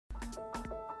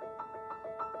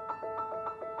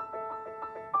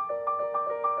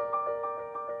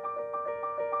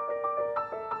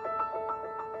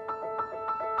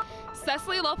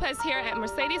Sessilee Lopez here at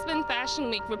Mercedes-Benz Fashion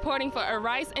Week reporting for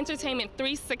Arise Entertainment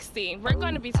 360. We're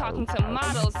going to be talking to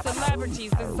models,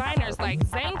 celebrities, designers like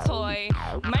Zhang Toy,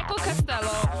 Michael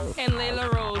Costello, and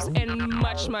Layla Rose, and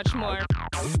much, much more.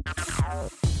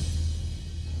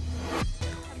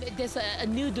 There's a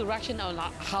new direction on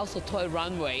our House of Toy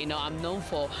runway. You know, I'm known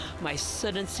for my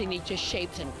certain signature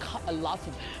shapes and lots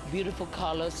of beautiful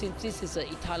colors. Since this is an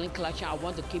Italian collection, I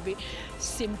want to keep it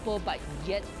simple but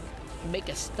yet make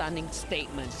a stunning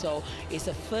statement. So it's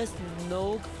the first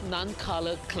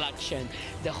non-color collection.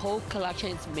 The whole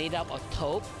collection is made up of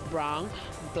taupe, brown,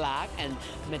 black, and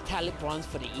metallic bronze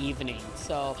for the evening.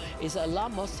 So it's a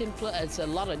lot more simpler. It's a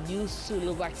lot of new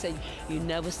silhouettes that you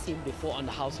never seen before on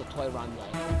the House of Toy runway.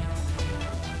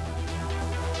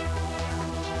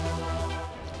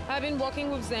 I've been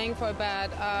working with Zhang for about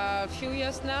a few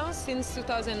years now, since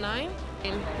 2009.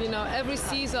 And, you know, every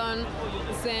season,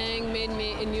 Zhang made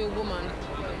me a new woman.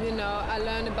 You know, I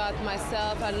learned about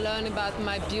myself, I learned about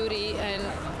my beauty, and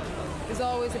it's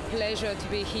always a pleasure to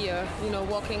be here, you know,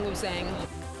 working with Zhang.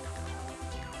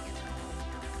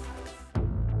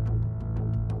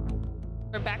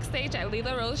 We're backstage at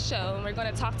Layla Rose's show, and we're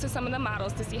going to talk to some of the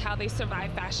models to see how they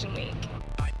survive Fashion Week.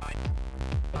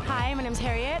 Hi, my name's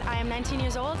Harriet. I am 19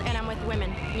 years old and I'm with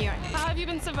Women, New York. How have you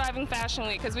been surviving Fashion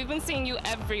Week? Because we've been seeing you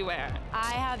everywhere.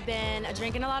 I have been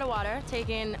drinking a lot of water,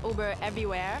 taking Uber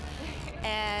everywhere,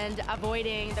 and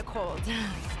avoiding the cold.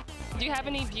 Do you have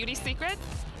any beauty secrets?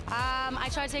 I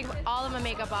try to take all of my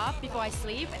makeup off before I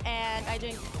sleep, and I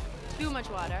drink too much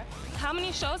water. How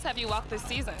many shows have you walked this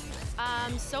season?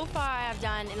 So far I have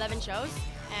done 11 shows,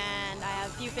 and I have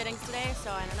a few fittings today,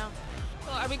 so I don't know.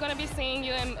 So are we going to be seeing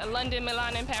you in London,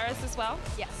 Milan, and Paris as well?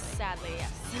 Yes, sadly,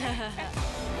 yes.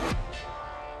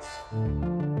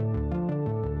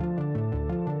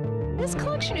 This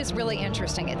collection is really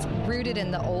interesting. It's rooted in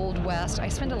the Old West. I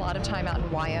spend a lot of time out in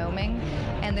Wyoming,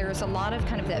 and there's a lot of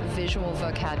kind of that visual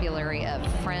vocabulary of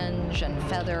fringe and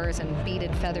feathers and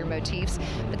beaded feather motifs,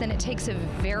 but then it takes a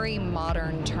very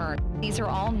modern turn. These are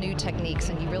all new techniques,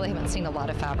 and you really haven't seen a lot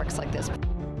of fabrics like this.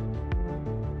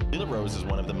 Layla Rose is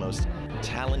one of the most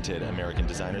talented American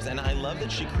designers, and I love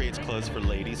that she creates clothes for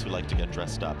ladies who like to get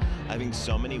dressed up. I think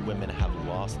so many women have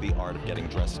lost the art of getting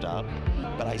dressed up,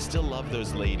 but I still love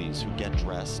those ladies who get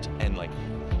dressed and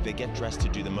they get dressed to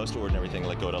do the most ordinary thing,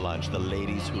 like go to lunch. The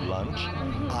ladies who lunch.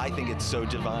 I think it's so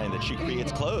divine that she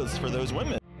creates clothes for those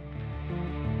women.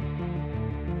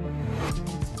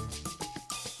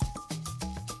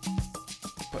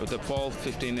 The fall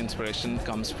 15 inspiration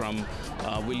comes from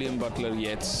William Butler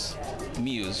Yeats'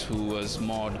 muse, who was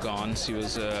Maud Gonne. She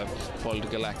was a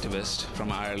political activist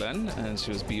from Ireland, and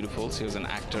she was beautiful. She was an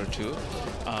actor too.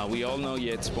 We all know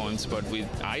Yeats' poems, but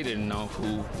I didn't know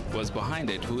who was behind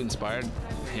it, who inspired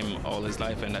him all his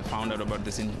life, and I found out about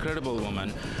this incredible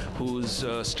woman whose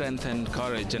strength and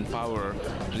courage and power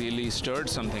really stirred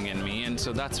something in me, and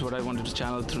so that's what I wanted to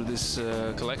channel through this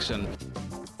collection.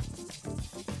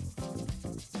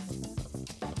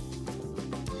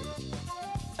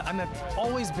 I've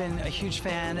always been a huge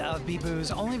fan of Bibou's,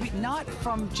 not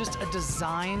from just a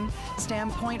design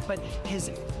standpoint, but his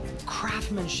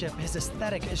craftsmanship, his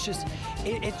aesthetic. It's just,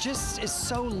 it just is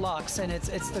so luxe, and it's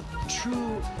the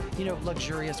true, you know,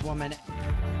 luxurious woman.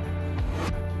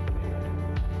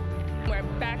 We're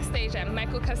backstage at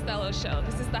Michael Costello's show.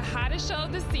 This is the hottest show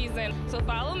of the season, so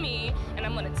follow me, and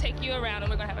I'm going to take you around,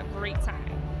 and we're going to have a great time.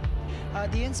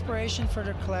 The inspiration for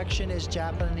the collection is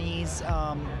Japanese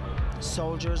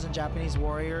soldiers and Japanese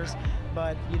warriors,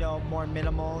 but you know, more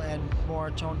minimal and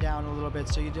more toned down a little bit.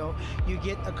 So you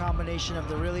get a combination of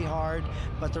the really hard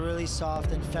but the really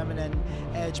soft and feminine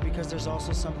edge, because there's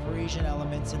also some Parisian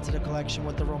elements into the collection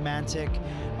with the romantic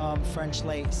French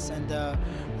lace and the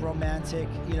romantic,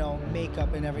 you know,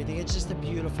 makeup and everything. It's just a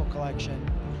beautiful collection.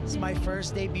 It's my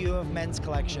first debut of men's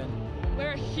collection.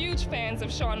 We're huge fans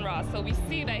of Sean Ross, so we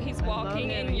see that he's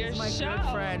walking in your show. He's my good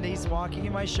friend. He's walking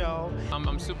in my show.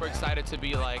 I'm super excited to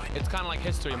be it's kind of like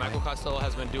history. Michael Costello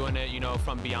has been doing it, you know,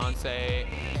 from Beyonce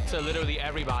to literally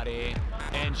everybody.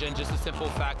 And just the simple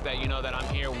fact that, you know, that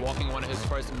I'm here walking one of his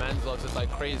first men's looks is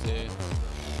like crazy.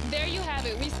 There you have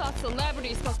it. We saw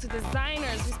celebrities, spoke to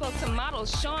designers, we spoke to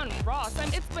models, Sean Ross,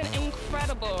 and it's been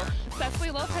incredible.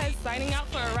 Sessilee Lopez signing out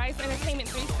for Arise Entertainment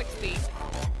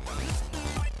 360.